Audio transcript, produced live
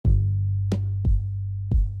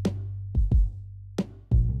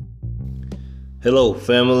Hello,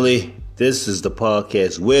 family. This is the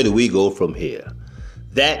podcast. Where do we go from here?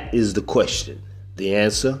 That is the question. The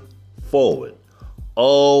answer? Forward.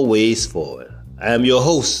 Always forward. I am your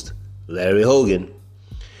host, Larry Hogan.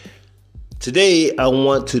 Today, I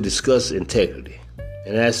want to discuss integrity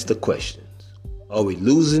and ask the questions. Are we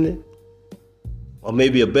losing it? Or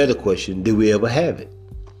maybe a better question, did we ever have it?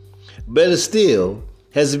 Better still,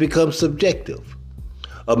 has it become subjective?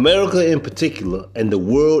 America in particular, and the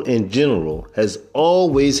world in general, has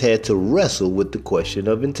always had to wrestle with the question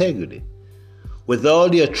of integrity. With all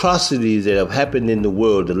the atrocities that have happened in the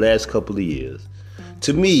world the last couple of years,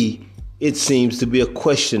 to me, it seems to be a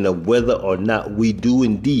question of whether or not we do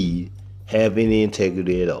indeed have any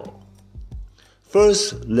integrity at all.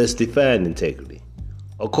 First, let's define integrity.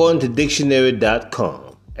 According to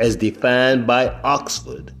dictionary.com, as defined by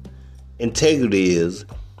Oxford, integrity is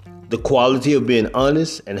the quality of being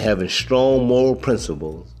honest and having strong moral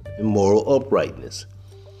principles and moral uprightness.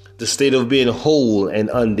 The state of being whole and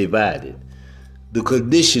undivided. The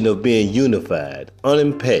condition of being unified,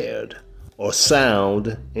 unimpaired, or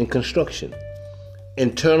sound in construction.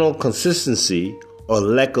 Internal consistency or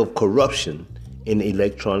lack of corruption in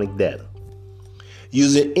electronic data.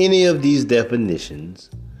 Using any of these definitions,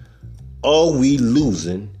 are we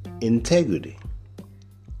losing integrity?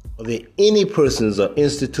 Are there any persons or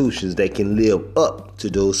institutions that can live up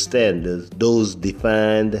to those standards, those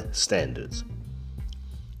defined standards?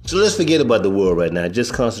 So let's forget about the world right now.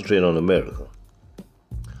 Just concentrate on America.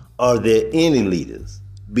 Are there any leaders,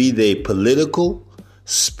 be they political,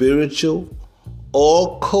 spiritual,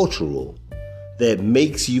 or cultural, that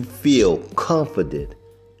makes you feel confident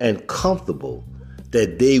and comfortable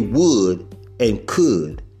that they would and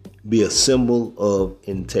could be a symbol of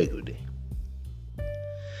integrity?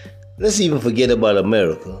 Let's even forget about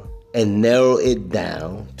America and narrow it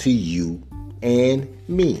down to you and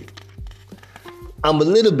me. I'm a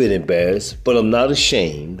little bit embarrassed, but I'm not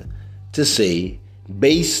ashamed to say,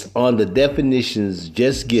 based on the definitions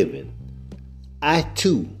just given, I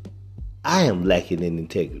am lacking in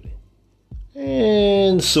integrity.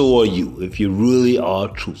 And so are you, if you really are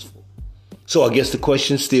truthful. So I guess the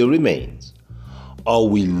question still remains, are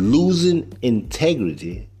we losing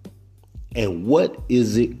integrity? And what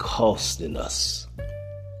is it costing us?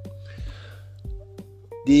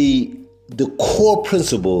 The core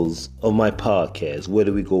principles of my podcast, Where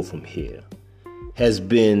Do We Go From Here, has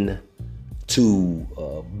been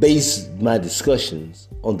to base my discussions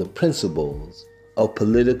on the principles of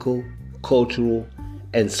political, cultural,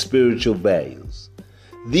 and spiritual values.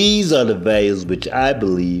 These are the values which I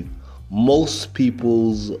believe most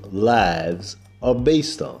people's lives are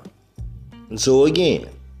based on. And so again,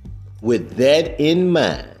 with that in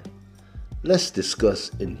mind, let's discuss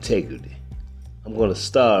integrity. I'm going to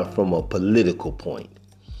start from a political point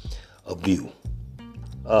of view.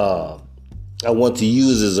 I want to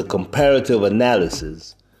use as a comparative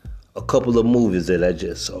analysis a couple of movies that I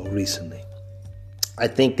just saw recently. I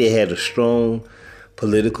think they had a strong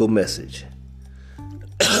political message.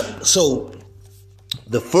 So,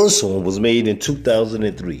 the first one was made in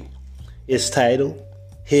 2003. It's titled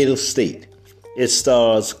Head of State. It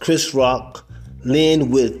stars Chris Rock, Lynn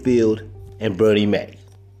Whitfield, and Bernie Mac.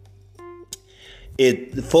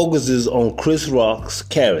 It focuses on Chris Rock's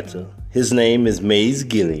character. His name is Mays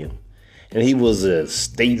Gilliam, and he was a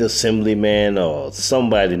state assemblyman or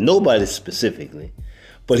somebody, nobody specifically,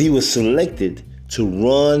 but he was selected to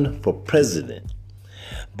run for president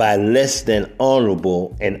by less than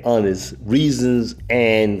honorable and honest reasons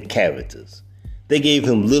and characters. They gave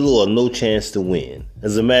him little or no chance to win.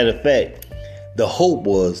 As a matter of fact, the hope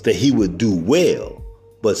was that he would do well,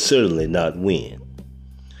 but certainly not win.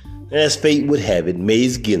 And as fate would have it,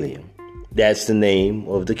 Mays Gilliam, that's the name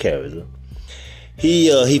of the character,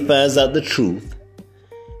 he finds out the truth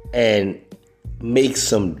and makes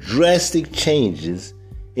some drastic changes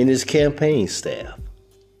in his campaign staff.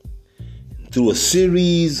 Through a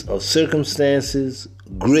series of circumstances,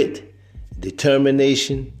 grit,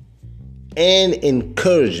 determination, and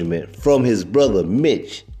encouragement from his brother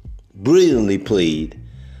Mitch, brilliantly played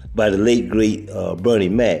by the late great Bernie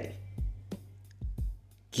Mac,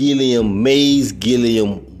 Mays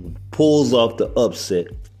Gilliam pulls off the upset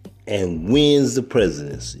and wins the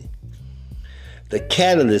presidency. The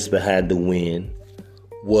catalyst behind the win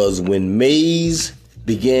was when Mays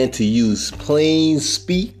began to use plain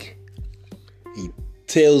speak. He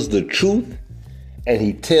tells the truth, and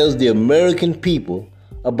he tells the American people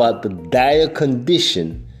about the dire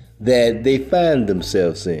condition that they find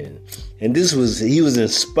themselves in. And he was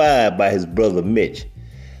inspired by his brother Mitch.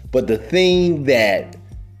 But the thing that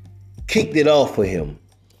kicked it off for him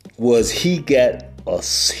was he got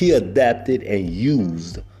he adapted and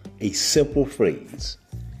used a simple phrase.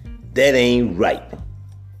 That ain't right.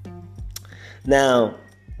 Now,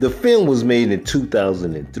 the film was made in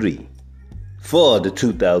 2003 for the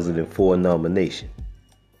 2004 nomination.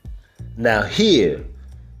 Now, here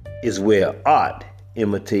is where art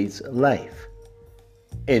imitates life.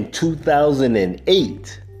 In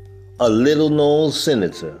 2008, a little-known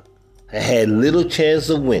senator had little chance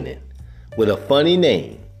of winning with a funny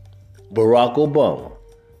name. Barack Obama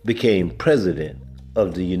became president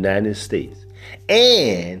of the United States,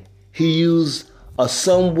 and he used a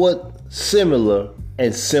somewhat similar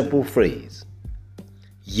and simple phrase.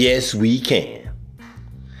 Yes, we can.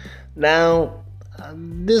 Now,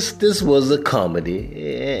 this was a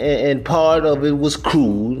comedy, and part of it was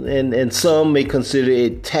cruel, and some may consider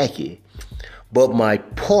it tacky. But my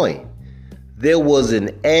point, there was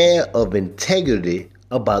an air of integrity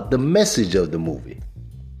about the message of the movie.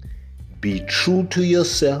 Be true to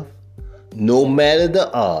yourself, no matter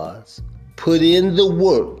the odds. Put in the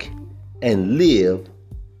work and live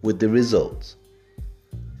with the results.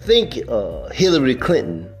 Think Hillary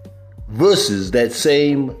Clinton versus that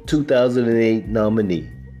same 2008 nominee,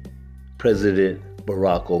 President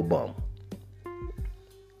Barack Obama.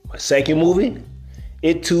 My second movie,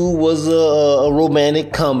 it too was a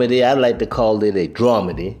romantic comedy. I like to call it a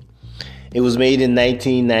dramedy. It was made in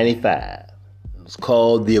 1995. It was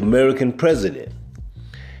called The American President.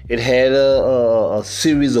 It had a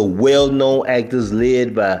series of well-known actors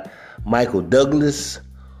led by Michael Douglas,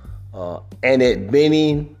 Annette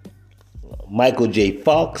Bening, Michael J.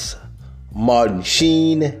 Fox, Martin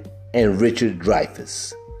Sheen, and Richard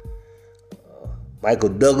Dreyfuss. Michael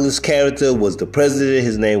Douglas' character was the president.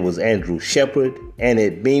 His name was Andrew Shepard.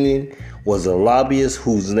 Annette Bening was a lobbyist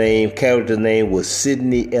whose character name was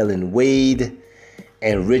Sidney Ellen Wade.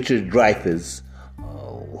 And Richard Dreyfuss,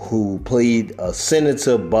 who played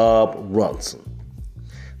Senator Bob Rumson.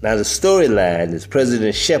 Now the storyline is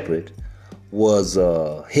President Shepard was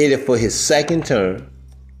headed for his second term,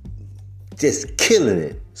 just killing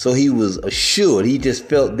it. So he was assured, he just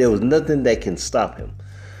felt there was nothing that can stop him.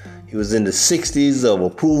 He was in the 60s of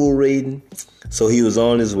approval rating, so he was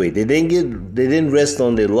on his way. They didn't rest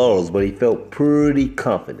on their laurels, but he felt pretty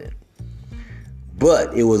confident.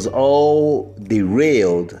 But it was all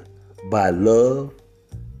derailed by love,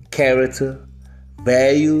 character,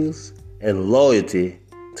 values, and loyalty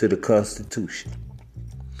to the Constitution.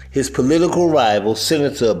 His political rival,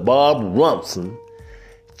 Senator Bob Rumson,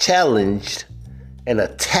 challenged and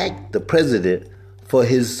attacked the president for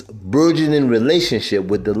his burgeoning relationship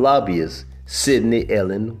with the lobbyist Sidney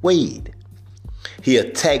Ellen Wade. He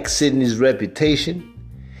attacked Sidney's reputation,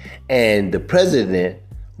 and the president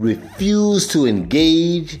refused to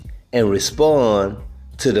engage and respond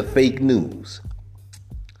to the fake news.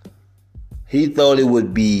 He thought it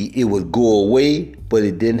would go away, but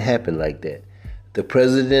it didn't happen like that. The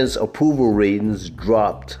president's approval ratings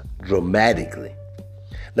dropped dramatically.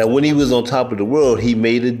 Now, when he was on top of the world, he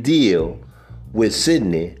made a deal with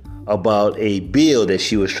Sidney about a bill that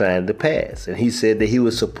she was trying to pass. And he said that he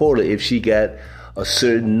would support her if she got a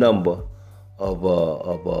certain number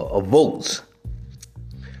of votes.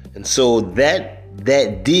 And so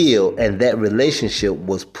that deal and that relationship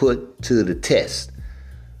was put to the test.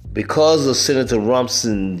 Because of Senator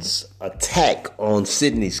Rumson's attack on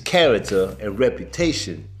Sidney's character and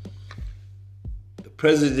reputation, the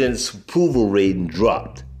president's approval rating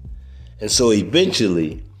dropped. And so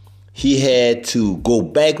eventually, he had to go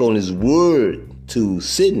back on his word to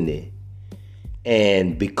Sidney.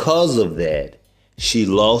 And because of that, she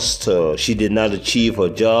did not achieve her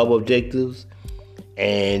job objectives.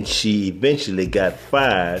 And she eventually got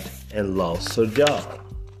fired and lost her job.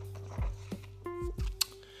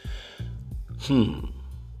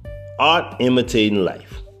 Art imitating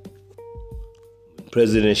life.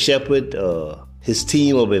 President Shepard, his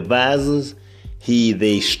team of advisors,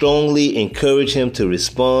 they strongly encourage him to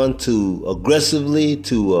respond aggressively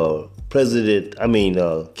to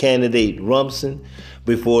candidate Rumson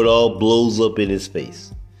before it all blows up in his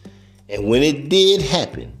face. And when it did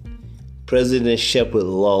happen, President Shepard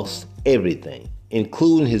lost everything,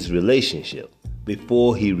 including his relationship,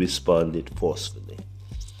 before he responded forcefully.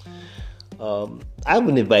 I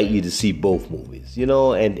would invite you to see both movies,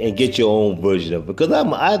 and get your own version of it. Because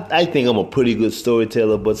I think I'm a pretty good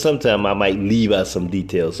storyteller, but sometimes I might leave out some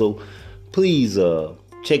details. So please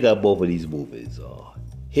check out both of these movies.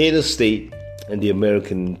 Head of State and The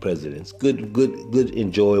American Presidents. Good,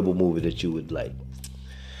 enjoyable movie that you would like.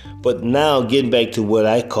 But now getting back to what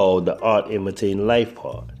I call the art imitating life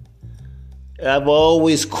part. I've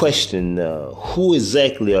always questioned who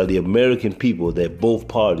exactly are the American people that both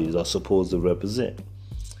parties are supposed to represent,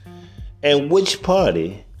 and which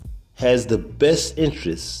party has the best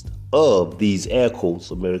interest of these air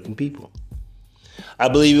quotes American people. I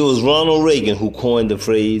believe it was Ronald Reagan who coined the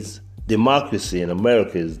phrase, democracy in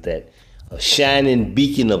America is that a shining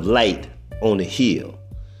beacon of light on a hill.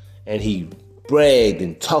 And he bragged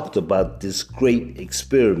and talked about this great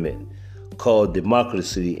experiment called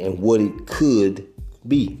democracy and what it could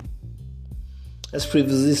be. As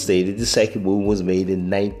previously stated, the second movie was made in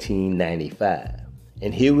 1995.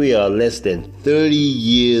 And here we are less than 30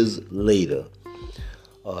 years later.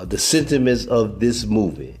 The sentiments of this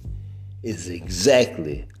movie is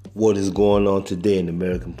exactly what is going on today in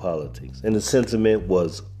American politics. And the sentiment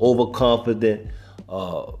was overconfident,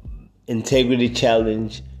 integrity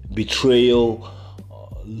challenge, betrayal,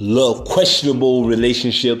 love, questionable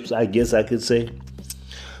relationships, I guess I could say.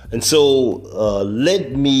 And so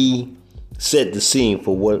let me set the scene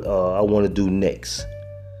for what I want to do next.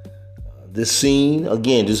 This scene,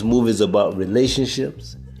 again, this movie is about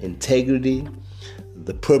relationships, integrity,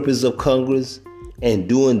 the purpose of Congress, and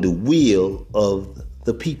doing the will of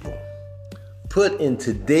the people. Put in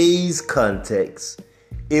today's context,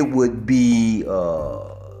 it would be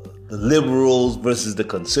the liberals versus the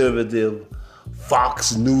conservative,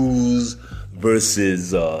 Fox News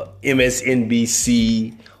versus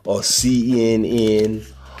MSNBC or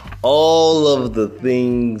CNN, all of the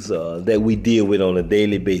things that we deal with on a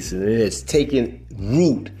daily basis. And it has taken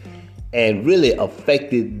root and really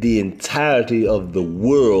affected the entirety of the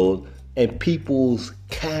world and people's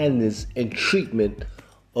kindness and treatment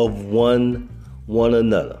of one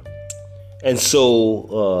another. And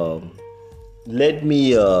so let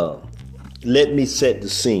me set the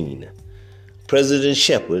scene. President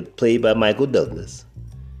Shepard, played by Michael Douglas,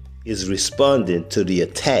 is responding to the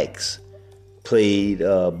attacks played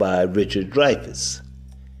by Richard Dreyfuss.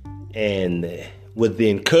 And with the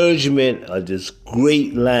encouragement of this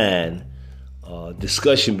great line,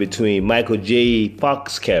 discussion between Michael J.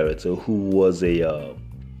 Fox character, who was an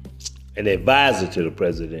advisor to the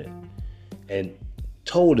president, and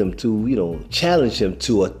told him to, challenge him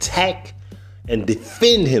to attack and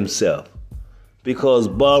defend himself because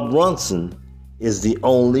Bob Rumson is the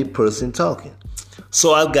only person talking.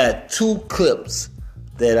 So I've got two clips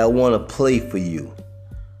that I want to play for you.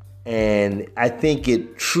 And I think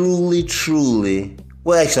it truly,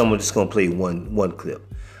 well, actually, I'm just going to play one clip.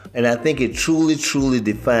 And I think it truly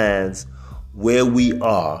defines where we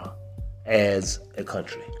are as a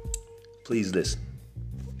country. Please listen.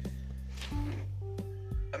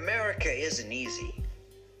 America isn't easy.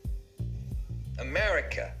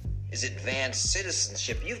 America is advanced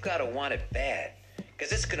citizenship. You've got to want it bad,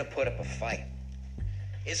 because it's going to put up a fight.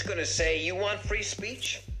 It's going to say, you want free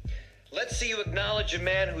speech? Let's see you acknowledge a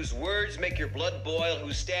man whose words make your blood boil,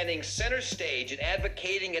 who's standing center stage and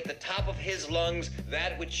advocating at the top of his lungs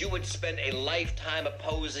that which you would spend a lifetime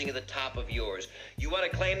opposing at the top of yours. You want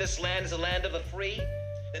to claim this land as the land of the free?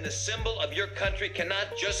 Then the symbol of your country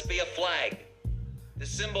cannot just be a flag. The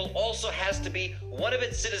symbol also has to be one of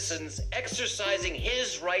its citizens exercising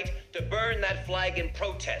his right to burn that flag in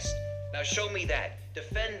protest. Now show me that.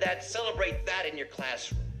 Defend that. Celebrate that in your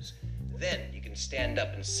classrooms. Then you can stand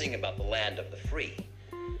up and sing about the land of the free.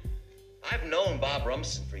 I've known Bob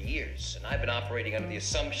Rumson for years, and I've been operating under the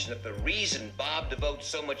assumption that the reason Bob devotes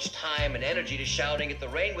so much time and energy to shouting at the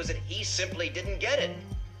rain was that he simply didn't get it.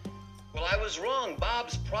 Well, I was wrong.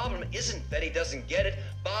 Bob's problem isn't that he doesn't get it.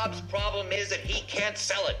 Bob's problem is that he can't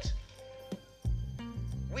sell it.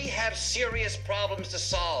 We have serious problems to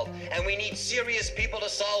solve, and we need serious people to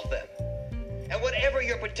solve them. And whatever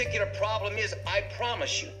your particular problem is, I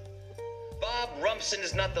promise you, Bob Rumson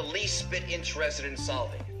is not the least bit interested in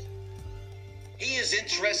solving it. He is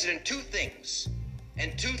interested in two things,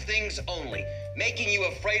 and two things only: making you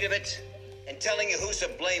afraid of it and telling you who's to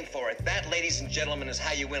blame for it. That, ladies and gentlemen, is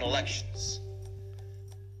how you win elections.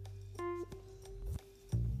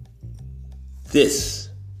 This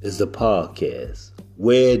is the podcast.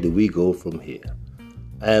 Where do we go from here?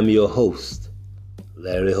 I am your host,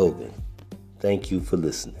 Larry Hogan. Thank you for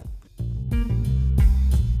listening.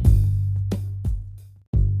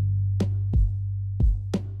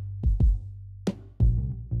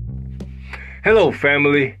 Hello,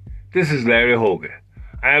 family. This is Larry Hogan.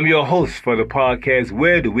 I am your host for the podcast,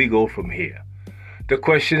 Where Do We Go From Here? The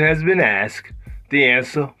question has been asked, the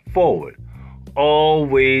answer, forward.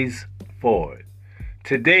 Always forward.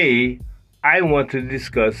 Today, I want to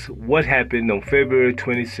discuss what happened on February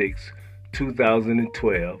 26,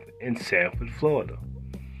 2012 in Sanford, Florida.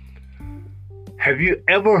 Have you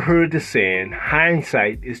ever heard the saying,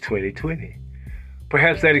 hindsight is 20/20?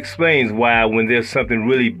 Perhaps that explains why when there's something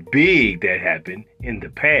really big that happened in the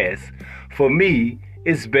past, for me,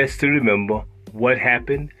 it's best to remember what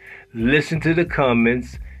happened, listen to the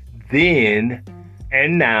comments, then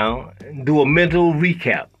and now, do a mental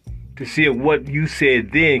recap to see if what you said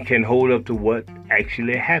then can hold up to what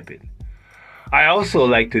actually happened. I also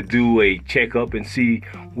like to do a checkup and see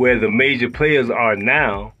where the major players are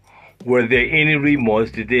now. Were there any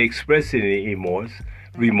remorse? Did they express any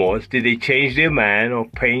remorse? Did they change their mind or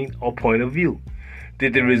point of view?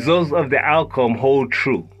 Did the results of the outcome hold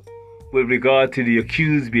true with regard to the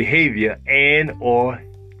accused's behavior and or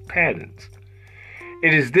patterns?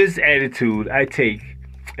 It is this attitude I take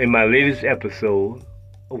in my latest episode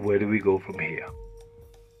of Where Do We Go From Here?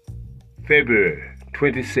 February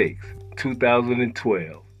 26,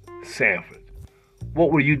 2012, Sanford.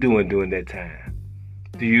 What were you doing during that time?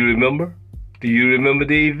 Do you remember? Do you remember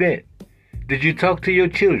the event? Did you talk to your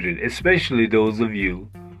children, especially those of you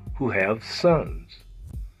who have sons?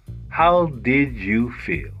 How did you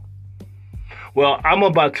feel? Well, I'm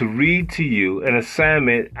about to read to you an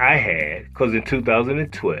assignment I had because in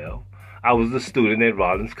 2012, I was a student at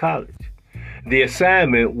Rollins College. The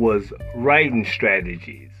assignment was writing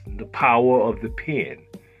strategies, the power of the pen,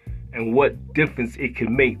 and what difference it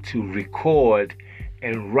can make to record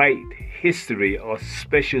and write history or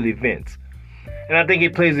special events. And I think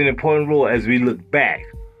it plays an important role as we look back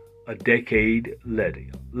a decade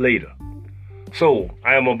later. So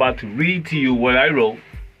I am about to read to you what I wrote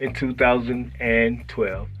in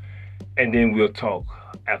 2012, and then we'll talk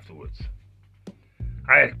afterwards.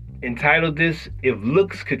 I entitled this, If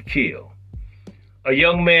Looks Could Kill. A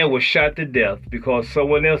young man was shot to death because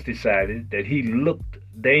someone else decided that he looked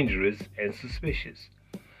dangerous and suspicious.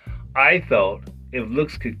 I thought If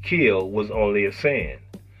Looks Could Kill was only a saying.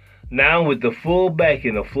 Now with the full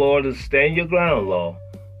backing of Florida's Stand Your Ground law,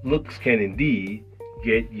 looks can indeed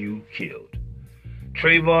get you killed.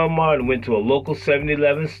 Trayvon Martin went to a local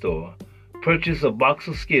 7-Eleven store, purchased a box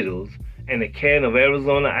of Skittles and a can of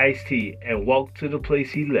Arizona iced tea, and walked to the place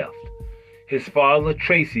he left, his father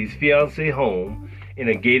Tracy's fiancée home in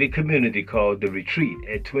a gated community called The Retreat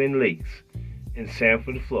at Twin Lakes in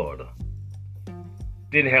Sanford, Florida.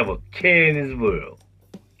 Didn't have a care in his world,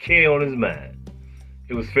 care on his mind.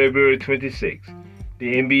 It was February 26th,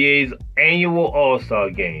 the NBA's annual All-Star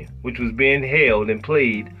game, which was being held and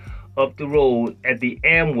played up the road at the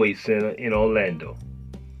Amway Center in Orlando.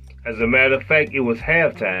 As a matter of fact, it was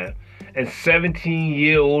halftime, and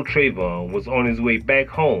 17-year-old Trayvon was on his way back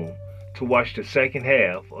home to watch the second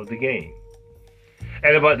half of the game.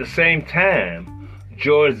 At about the same time,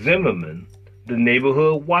 George Zimmerman, the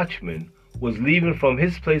neighborhood watchman, was leaving from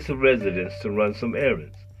his place of residence to run some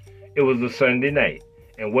errands. It was a Sunday night,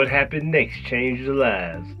 and what happened next changed the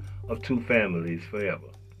lives of two families forever.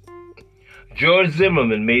 George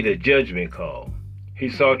Zimmerman made a judgment call. He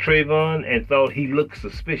saw Trayvon and thought he looked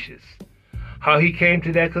suspicious. How he came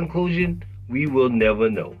to that conclusion, we will never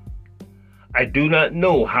know. I do not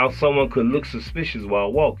know how someone could look suspicious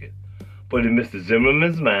while walking, but in Mr.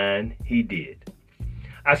 Zimmerman's mind, he did.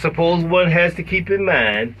 I suppose one has to keep in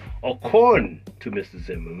mind, according to Mr.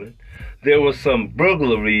 Zimmerman, there were some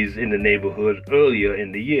burglaries in the neighborhood earlier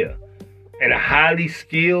in the year, and a highly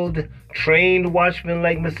skilled, trained watchman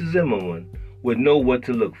like Mr. Zimmerman would know what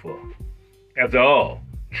to look for. After all,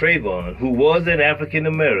 Trayvon, who was an African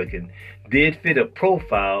American, did fit a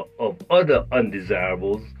profile of other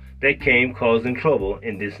undesirables that came causing trouble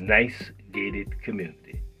in this nice gated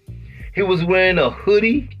community. He was wearing a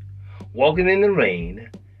hoodie, walking in the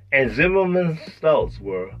rain, and Zimmerman's thoughts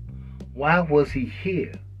were, why was he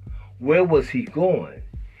here? Where was he going?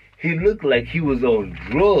 He looked like he was on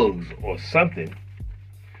drugs or something.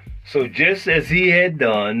 So just as he had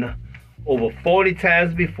done over 40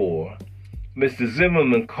 times before, Mr.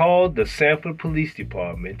 Zimmerman called the Sanford Police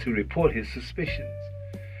Department to report his suspicions.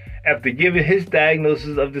 After giving his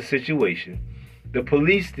diagnosis of the situation, the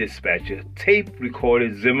police dispatcher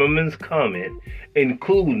tape-recorded Zimmerman's comment,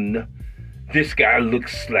 including, "This guy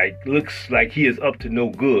looks like he is up to no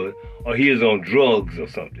good, or he is on drugs or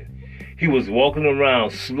something. He was walking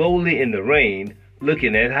around slowly in the rain,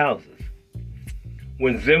 looking at houses."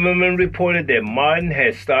 When Zimmerman reported that Martin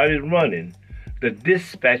had started running, the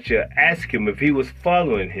dispatcher asked him if he was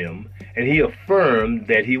following him, and he affirmed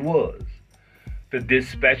that he was. The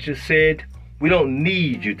dispatcher said, "We don't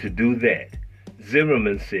need you to do that."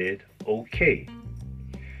 Zimmerman said, "Okay."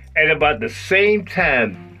 At about the same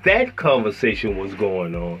time that conversation was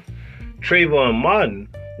going on, Trayvon Martin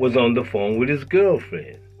was on the phone with his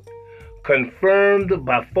girlfriend. Confirmed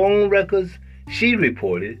by phone records, she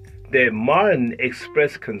reported that Martin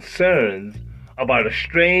expressed concerns about a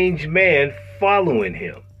strange man following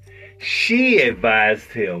him. She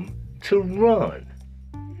advised him to run.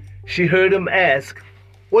 She heard him ask,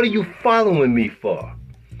 "What are you following me for?"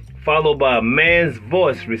 Followed by a man's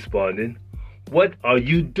voice responding, "What are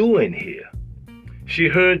you doing here?" She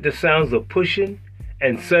heard the sounds of pushing,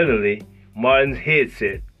 and suddenly Martin's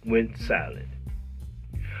headset went silent.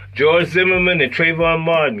 George Zimmerman and Trayvon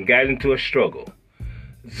Martin got into a struggle.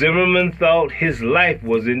 Zimmerman thought his life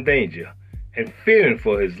was in danger, and fearing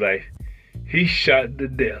for his life, he shot to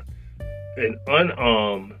death an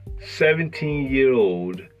unarmed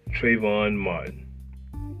 17-year-old Trayvon Martin.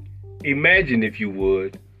 Imagine, if you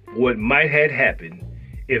would, what might have happened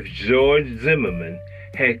if George Zimmerman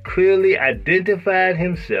had clearly identified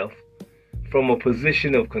himself from a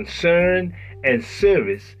position of concern and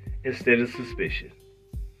service instead of suspicion.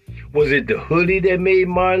 Was it the hoodie that made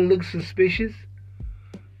Martin look suspicious?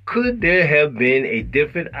 Could there have been a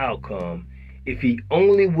different outcome if he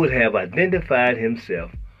only would have identified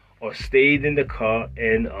himself or stayed in the car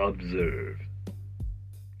and observed?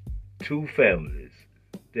 Two families,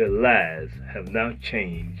 their lives have now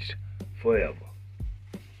changed forever.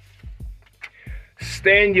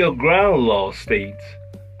 Stand your ground law states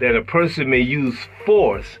that a person may use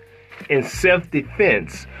force in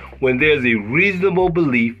self-defense when there's a reasonable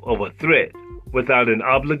belief of a threat without an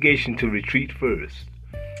obligation to retreat first.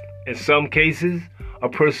 In some cases, a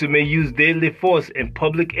person may use deadly force in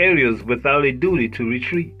public areas without a duty to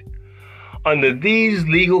retreat. Under these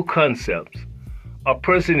legal concepts, a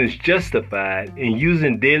person is justified in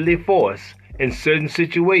using deadly force in certain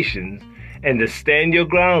situations, and the stand your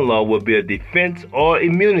ground law will be a defense or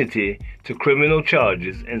immunity to criminal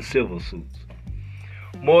charges and civil suits.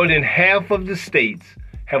 More than half of the states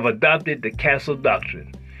have adopted the Castle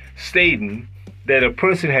Doctrine, stating that a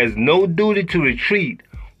person has no duty to retreat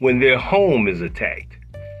when their home is attacked.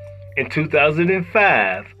 In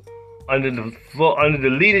 2005, under the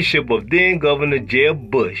leadership of then Governor Jeb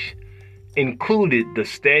Bush, included the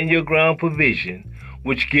Stand Your Ground provision,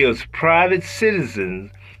 which gives private citizens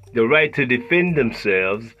the right to defend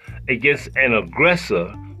themselves against an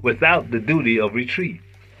aggressor without the duty of retreat.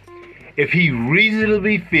 If he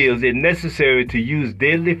reasonably feels it necessary to use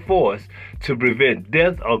deadly force to prevent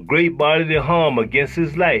death or great bodily harm against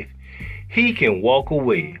his life, he can walk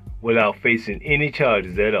away without facing any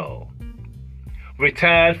charges at all.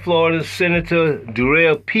 Retired Florida Senator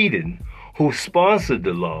Durrell Peden, who sponsored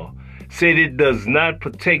the law, said it does not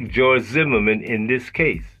protect George Zimmerman in this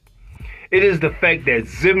case. It is the fact that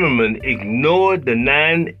Zimmerman ignored the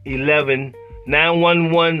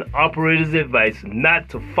 911 operator's advice not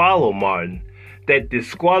to follow Martin that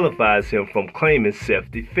disqualifies him from claiming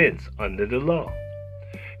self-defense under the law.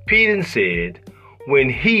 Peden said, when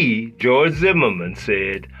he, George Zimmerman,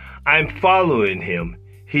 said, "I'm following him,"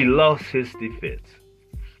 he lost his defense.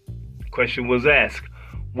 The question was asked,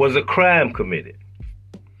 was a crime committed?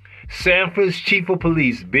 Sanford's chief of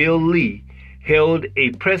police, Bill Lee, held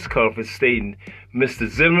a press conference stating Mr.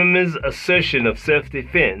 Zimmerman's assertion of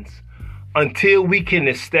self-defense, "Until we can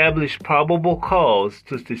establish probable cause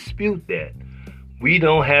to dispute that, we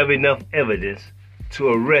don't have enough evidence to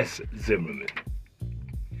arrest Zimmerman."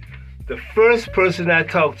 The first person I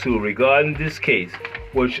talked to regarding this case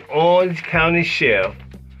was Orange County Sheriff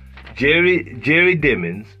Jerry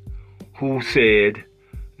Dimmons, who said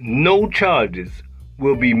no charges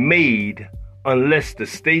will be made unless the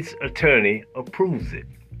state's attorney approves it.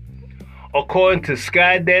 According to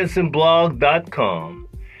SkyDancingBlog.com,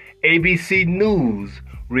 ABC News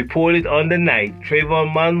reported on the night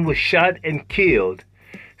Trayvon Martin was shot and killed,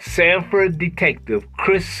 Sanford detective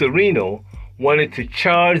Chris Serino wanted to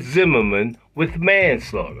charge Zimmerman with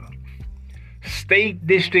manslaughter. State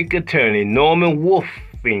District Attorney Norman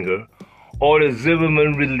Wolfinger ordered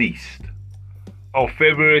Zimmerman released. On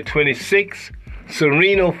February 26,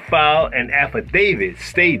 Serino filed an affidavit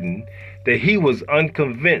stating that he was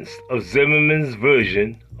unconvinced of Zimmerman's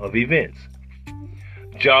version of events.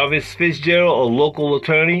 Jarvis Fitzgerald, a local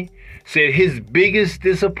attorney, said his biggest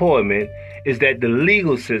disappointment is that the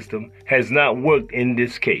legal system has not worked in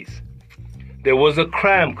this case. There was a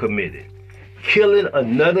crime committed. Killing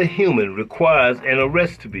another human requires an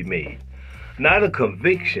arrest to be made. Not a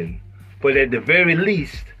conviction, but at the very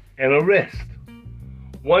least, an arrest.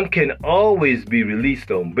 One can always be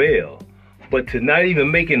released on bail, but to not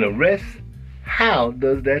even make an arrest, how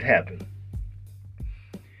does that happen?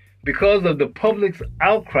 Because of the public's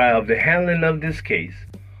outcry of the handling of this case,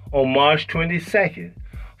 on March 22nd,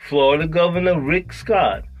 Florida Governor Rick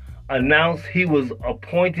Scott announced he was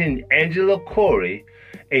appointing Angela Corey,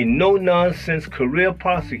 a no-nonsense career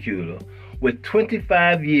prosecutor with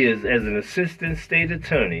 25 years as an assistant state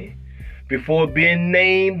attorney, before being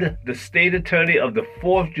named the state attorney of the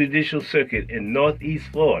 4th Judicial Circuit in Northeast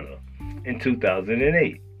Florida in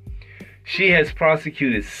 2008. She has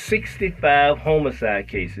prosecuted 65 homicide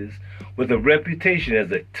cases with a reputation as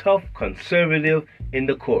a tough conservative in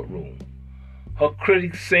the courtroom. Her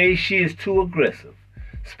critics say she is too aggressive,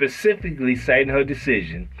 specifically citing her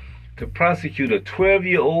decision to prosecute a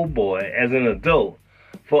 12-year-old boy as an adult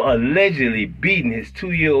for allegedly beating his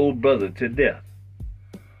 2-year-old brother to death.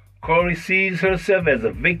 Corey sees herself as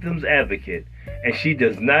a victim's advocate, and she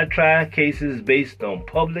does not try cases based on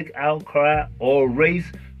public outcry or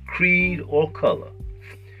race, creed, or color.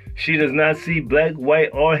 She does not see black,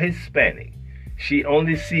 white, or Hispanic. She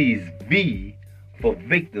only sees V for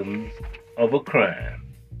victims of a crime.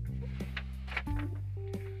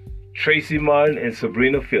 Tracy Martin and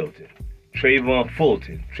Sabrina Fulton,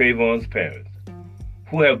 Trayvon's parents,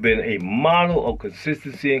 who have been a model of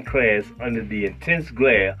consistency in class under the intense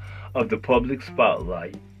glare of the public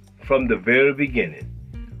spotlight from the very beginning.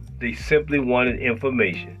 They simply wanted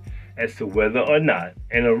information as to whether or not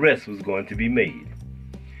an arrest was going to be made.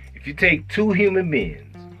 If you take two human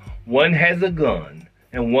beings, one has a gun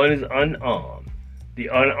and one is unarmed. The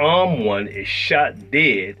unarmed one is shot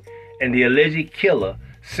dead, and the alleged killer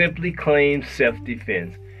simply claims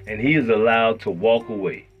self-defense, and he is allowed to walk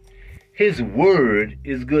away. His word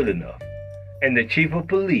is good enough, and the chief of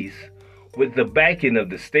police, with the backing of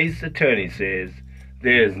the state's attorney, says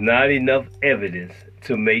there is not enough evidence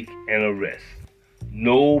to make an arrest.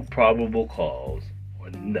 No probable cause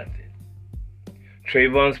or nothing.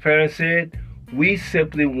 Trayvon's parents said, "We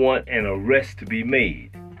simply want an arrest to be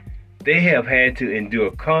made." They have had to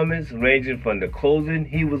endure comments ranging from the clothing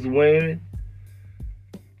he was wearing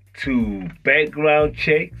to background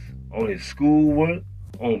checks on his schoolwork,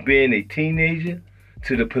 on being a teenager,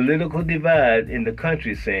 to the political divide in the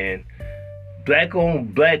country saying,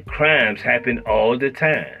 black-on-black crimes happen all the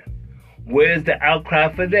time. Where's the outcry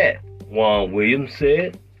for that? Juan Williams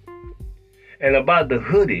said. And about the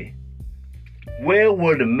hoodie, where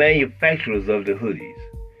were the manufacturers of the hoodies?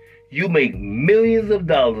 You make millions of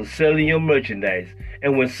dollars selling your merchandise,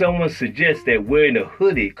 and when someone suggests that wearing a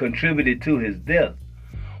hoodie contributed to his death,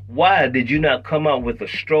 why did you not come out with a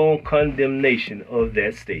strong condemnation of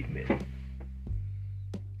that statement?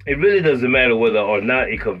 It really doesn't matter whether or not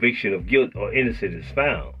a conviction of guilt or innocence is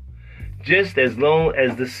found, just as long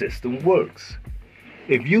as the system works.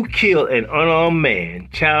 If you kill an unarmed man,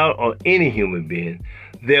 child, or any human being,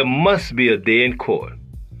 there must be a day in court.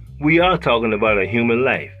 We are talking about a human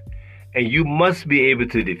life, and you must be able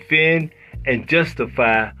to defend and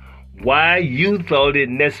justify why you thought it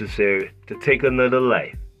necessary to take another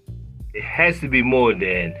life. It has to be more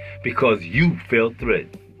than because you felt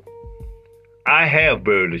threatened. I have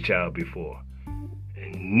buried a child before,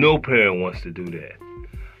 and no parent wants to do that.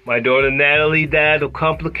 My daughter Natalie died of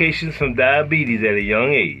complications from diabetes at a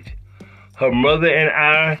young age. Her mother and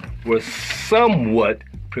I were somewhat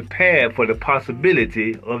prepared for the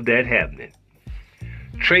possibility of that happening.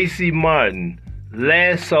 Tracy Martin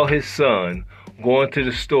last saw his son going to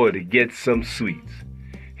the store to get some sweets.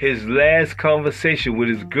 His last conversation with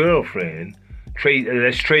his girlfriend,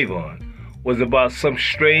 that's Trayvon, was about some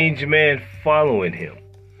strange man following him.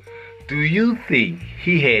 Do you think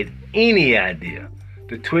he had any idea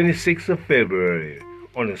the 26th of February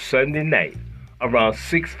on a Sunday night around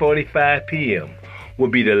 6:45 p.m. would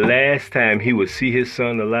be the last time he would see his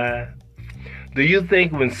son alive? Do you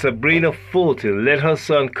think when Sabrina Fulton let her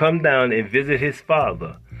son come down and visit his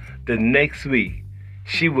father the next week,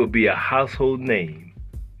 she would be a household name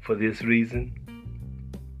for this reason?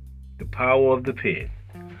 The power of the pen.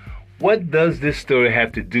 What does this story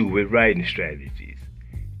have to do with writing strategies?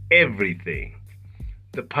 Everything.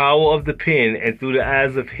 The power of the pen, and through the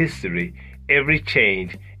eyes of history, every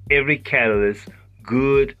change, every catalyst,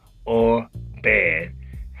 good or bad,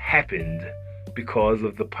 happened because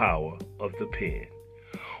of the power of the pen.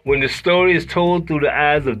 When the story is told through the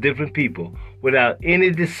eyes of different people, without any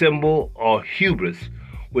dissemble or hubris,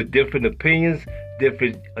 with different opinions,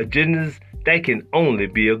 different agendas, that can only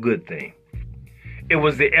be a good thing. It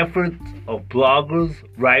was the efforts of bloggers,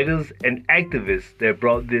 writers, and activists that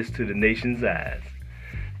brought this to the nation's eyes.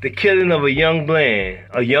 The killing of a young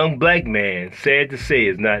black man, sad to say,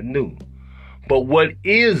 is not new. But what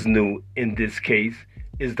is new in this case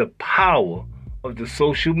is the power of the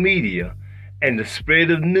social media and the spread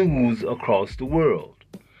of news across the world.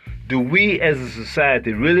 Do we as a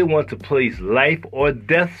society really want to place life or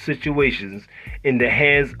death situations in the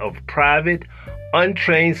hands of private,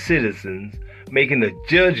 untrained citizens making a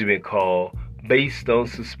judgment call based on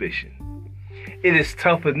suspicion? It is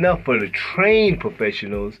tough enough for the trained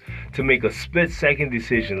professionals to make a split-second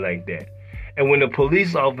decision like that. And when a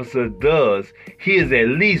police officer does, he is at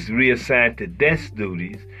least reassigned to desk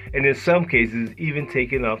duties and in some cases even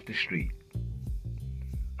taken off the street.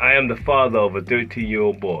 I am the father of a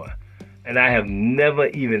 13-year-old boy, and I have never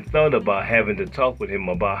even thought about having to talk with him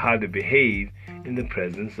about how to behave in the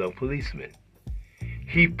presence of policemen.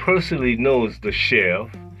 He personally knows the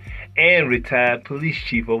sheriff and retired police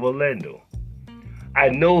chief of Orlando. I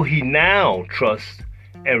know he now trusts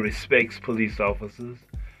and respects police officers,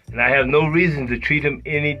 and I have no reason to treat him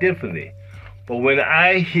any differently. But when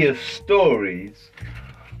I hear stories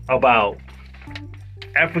about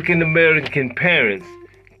African American parents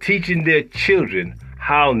teaching their children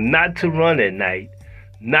how not to run at night,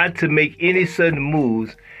 not to make any sudden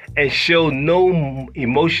moves, and show no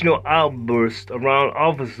emotional outbursts around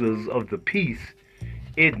officers of the peace,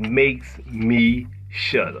 it makes me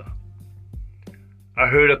shudder. I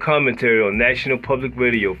heard a commentary on National Public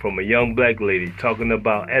Radio from a young black lady talking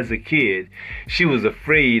about as a kid, she was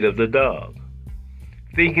afraid of the dog,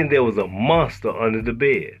 thinking there was a monster under the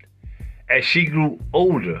bed. As she grew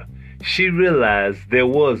older, she realized there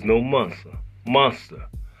was no monster.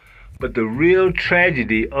 But the real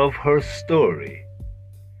tragedy of her story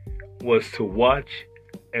was to watch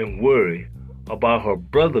and worry about her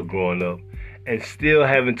brother growing up and still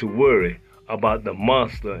having to worry about the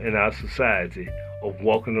monster in our society of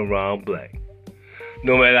walking around black.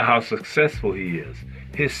 No matter how successful he is,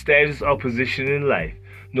 his status or position in life,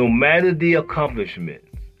 no matter the accomplishments,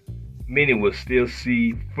 many will still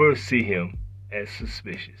first see him as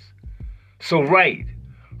suspicious. So write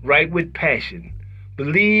with passion.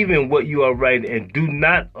 Believe in what you are writing and do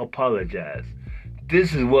not apologize.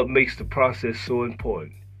 This is what makes the process so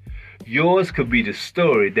important. Yours could be the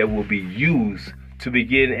story that will be used to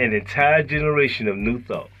begin an entire generation of new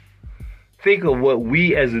thought. Think of what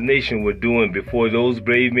we as a nation were doing before those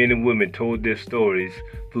brave men and women told their stories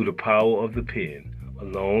through the power of the pen a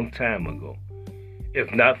long time ago.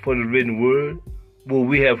 If not for the written word, will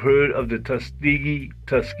we have heard of the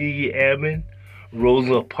Tuskegee Airmen,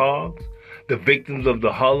 Rosa Parks, the victims of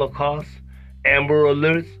the Holocaust, Amber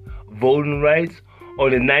Alerts, voting rights, or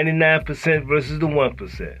the 99% versus the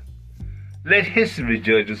 1%? Let history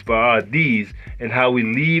judge us by our deeds and how we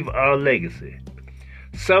leave our legacy.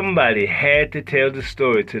 Somebody had to tell the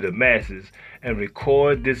story to the masses and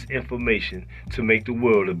record this information to make the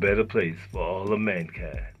world a better place for all of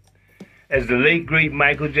mankind. As the late great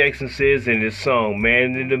Michael Jackson says in his song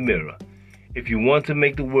Man in the Mirror, if you want to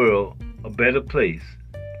make the world a better place,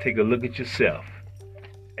 take a look at yourself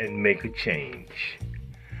and make a change.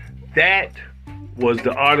 That was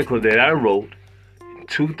the article that I wrote in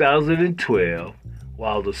 2012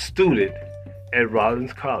 while a student at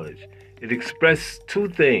Rollins College. It expressed two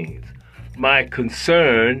things: my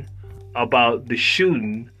concern about the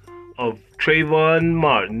shooting of Trayvon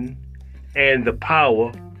Martin and the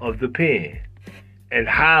power of the pen, and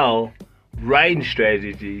how writing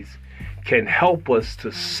strategies can help us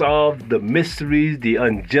to solve the mysteries, the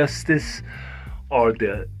injustice, or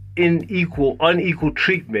the unequal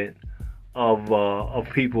treatment of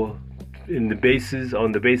people on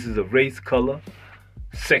the basis of race, color,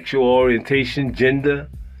 sexual orientation, gender,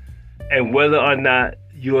 and whether or not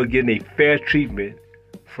you are getting a fair treatment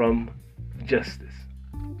from justice.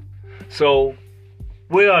 So,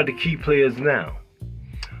 where are the key players now?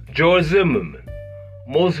 George Zimmerman,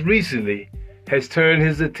 most recently, has turned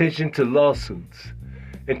his attention to lawsuits.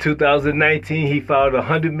 In 2019, he filed a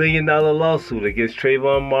 $100 million lawsuit against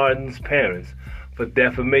Trayvon Martin's parents for a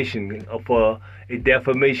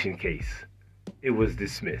defamation case. It was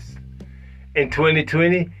dismissed. In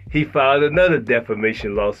 2020, he filed another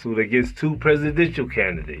defamation lawsuit against two presidential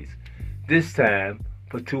candidates, this time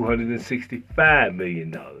for $265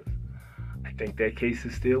 million. I think that case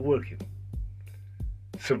is still working.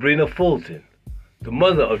 Sabrina Fulton, the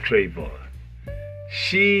mother of Trayvon,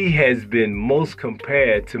 she has been most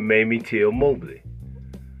compared to Mamie Till Mobley.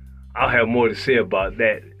 I'll have more to say about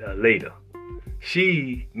that later.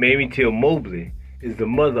 Mamie Till Mobley, is the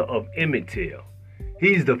mother of Emmett Till.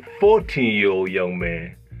 He's the 14-year-old young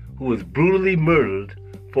man who was brutally murdered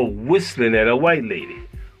for whistling at a white lady,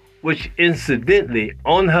 which incidentally,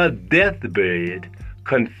 on her deathbed,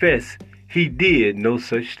 confessed he did no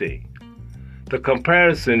such thing. The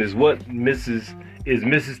comparison is what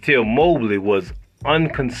Mrs. Till Mobley was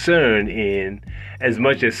unconcerned in, as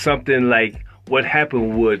much as something like what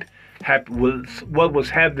was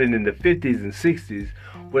happening in the 50s and 60s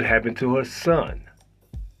would happen to her son.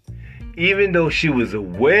 Even though she was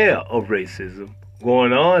aware of racism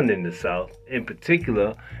going on in the South in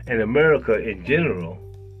particular and America in general,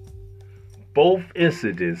 both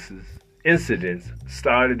incidents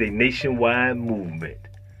started a nationwide movement.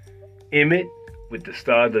 Emmett, with the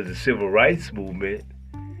start of the Civil Rights Movement,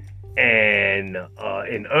 and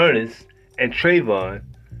in earnest, and Trayvon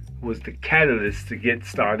was the catalyst to get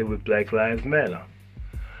started with Black Lives Matter.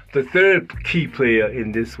 The third key player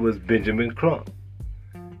in this was Benjamin Crump.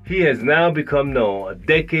 He has now become known, a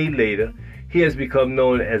decade later, he has become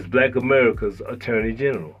known as Black America's Attorney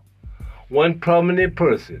General. One prominent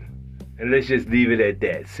person, and let's just leave it at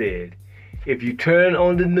that, said, if you turn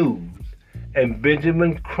on the news and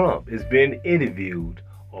Benjamin Crump is being interviewed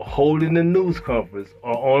or holding a news conference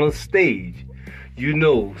or on a stage, you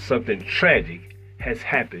know something tragic has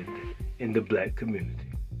happened in the black community.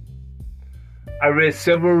 I read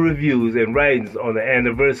several reviews and writings on the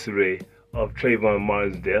anniversary of Trayvon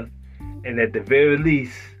Martin's death, and at the very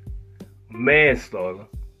least, manslaughter.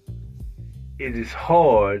 It is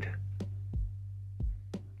hard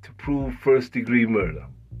to prove first-degree murder.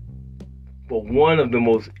 But one of the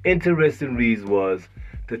most interesting reasons was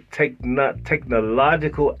the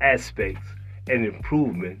technological aspects and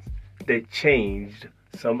improvements that changed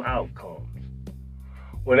some outcomes.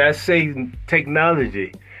 When I say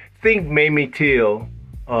technology, think Mamie Till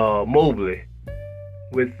Mobley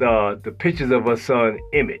with the pictures of her son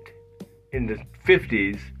Emmett in the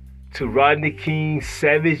 50s, to Rodney King's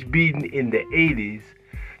savage beating in the 80s,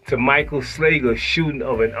 to Michael Slager's shooting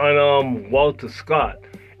of an unarmed Walter Scott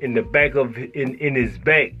in his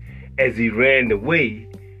back as he ran away,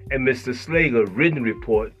 and Mr. Slager's written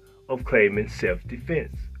report of claiming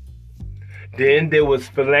self-defense. Then there was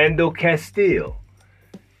Philando Castile.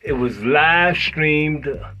 It was live streamed,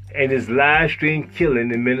 and his live stream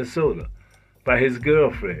killing in Minnesota by his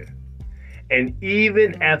girlfriend. And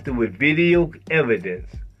even after with video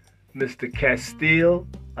evidence, Mr. Castile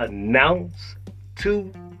announced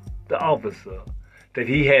to the officer that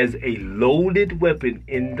he has a loaded weapon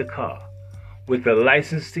in the car with a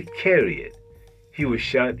license to carry it. He was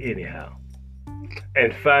shot anyhow.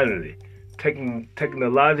 And finally,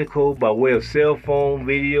 technological by way of cell phone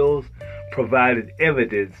videos provided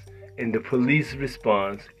evidence in the police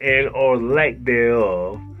response and or lack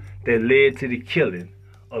thereof that led to the killing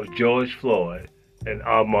of George Floyd and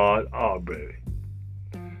Ahmaud Arbery.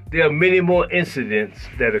 There are many more incidents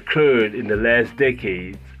that occurred in the last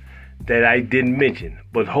decades that I didn't mention,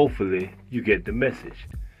 but hopefully you get the message.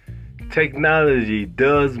 Technology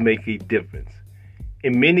does make a difference.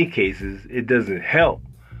 In many cases, it doesn't help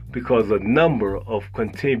because of the number of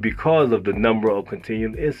continued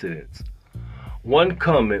incidents. One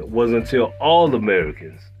comment was until all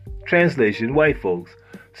Americans, translation white folks,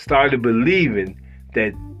 started believing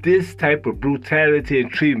that this type of brutality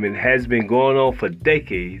and treatment has been going on for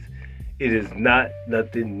decades, it is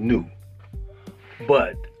nothing new.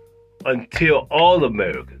 But until all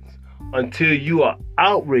Americans, until you are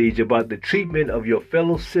outraged about the treatment of your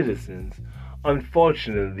fellow citizens,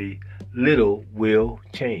 unfortunately, little will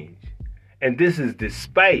change. And this is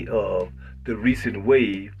despite of the recent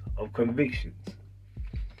wave of convictions.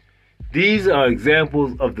 These are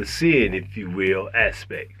examples of the seeing, if you will,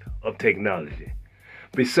 aspect of technology.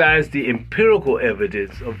 Besides the empirical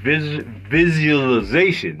evidence of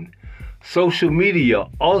visualization, social media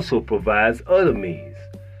also provides other means.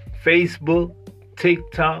 Facebook,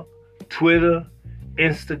 TikTok, Twitter,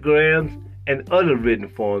 Instagram, and other written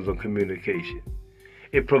forms of communication.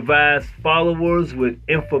 It provides followers with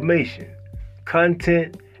information,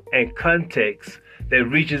 content, and context that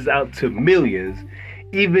reaches out to millions,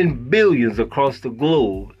 even billions across the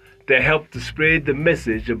globe, that help to spread the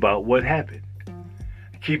message about what happened.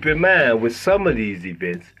 Keep in mind, with some of these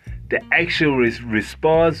events, the actual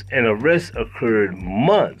response and arrest occurred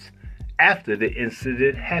months after the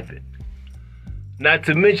incident happened. Not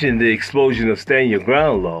to mention the explosion of stand your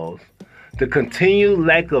ground laws, the continued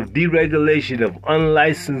lack of deregulation of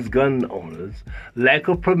unlicensed gun owners, lack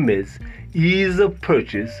of permits, ease of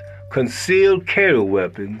purchase, concealed carry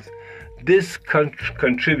weapons. This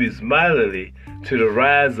contributes mightily to the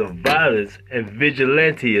rise of violence and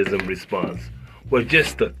vigilantism response, where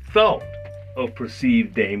just the thought of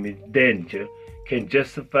perceived danger can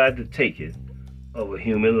justify the taking of a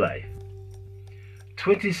human life.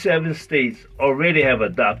 27 states already have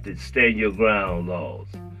adopted stand your ground laws.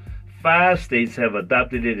 5 states have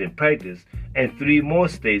adopted it in practice, and 3 more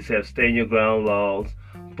states have stand your ground laws,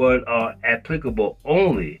 but are applicable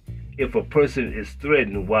only if a person is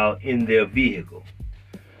threatened while in their vehicle.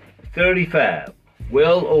 35,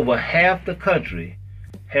 well over half the country,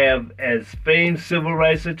 have, as famed civil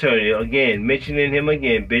rights attorney, again, mentioning him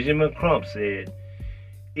again, Benjamin Crump said,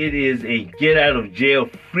 it is a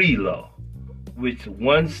get-out-of-jail-free law, which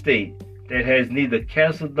one state that has neither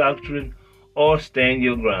castle doctrine or stand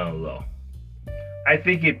your ground law. I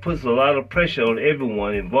think it puts a lot of pressure on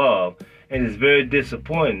everyone involved, and is very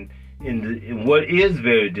disappointing in what is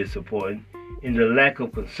very disappointing in the lack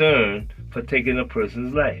of concern for taking a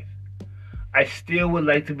person's life. I still would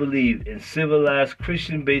like to believe in civilized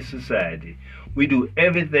Christian-based society. We do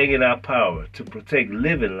everything in our power to protect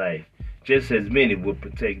living life, just as many would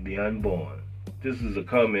protect the unborn. This is a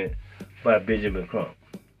comment by Benjamin Crump.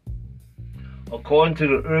 According to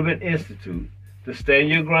the Urban Institute, the Stand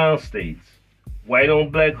Your Ground states,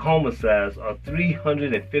 white-on-black homicides are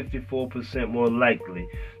 354% more likely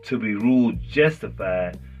to be ruled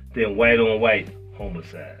justified than white-on-white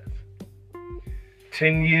homicides.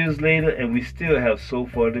 10 years later, and we still have so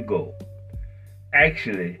far to go.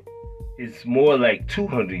 Actually, it's more like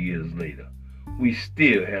 200 years later. We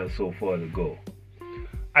still have so far to go.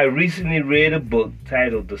 I recently read a book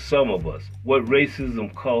titled The Sum of Us, What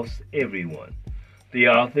Racism Costs Everyone. The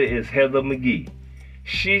author is Heather McGhee.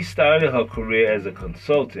 She started her career as a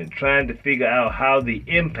consultant trying to figure out how the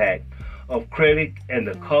impact of credit and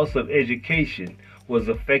the cost of education was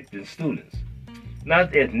affecting students.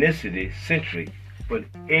 Not ethnicity-centric, but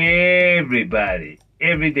everybody,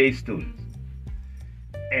 everyday students.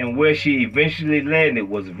 And where she eventually landed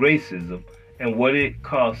was racism and what it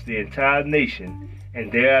cost the entire nation, and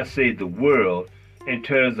dare I say the world, in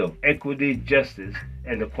terms of equity, justice,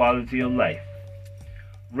 and the quality of life.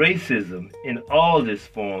 Racism in all its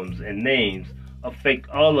forms and names affect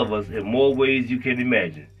all of us in more ways you can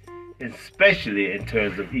imagine, especially in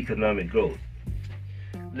terms of economic growth.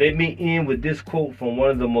 Let me end with this quote from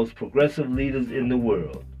one of the most progressive leaders in the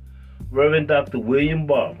world, Reverend Dr. William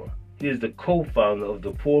Barber. He is the co-founder of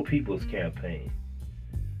the Poor People's Campaign.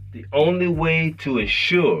 The only way to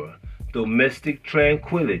ensure domestic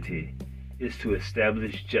tranquility is to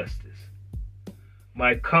establish justice.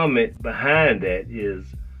 My comment behind that is,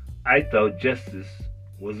 I thought justice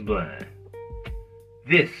was blind.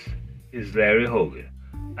 This is Larry Hogan.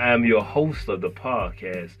 I am your host of the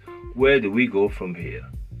podcast, Where Do We Go From Here?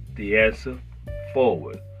 The answer,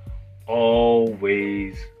 forward.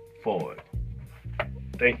 Always forward.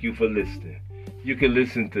 Thank you for listening. You can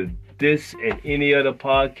listen to this and any other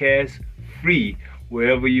podcast free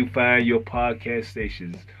wherever you find your podcast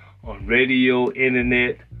stations, on radio,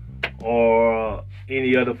 internet, or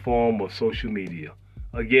any other form of social media.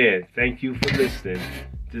 Again, thank you for listening.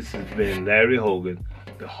 This has been Larry Hogan,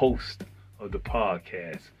 the host of the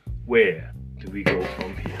podcast, Where Do We Go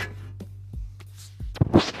From Here?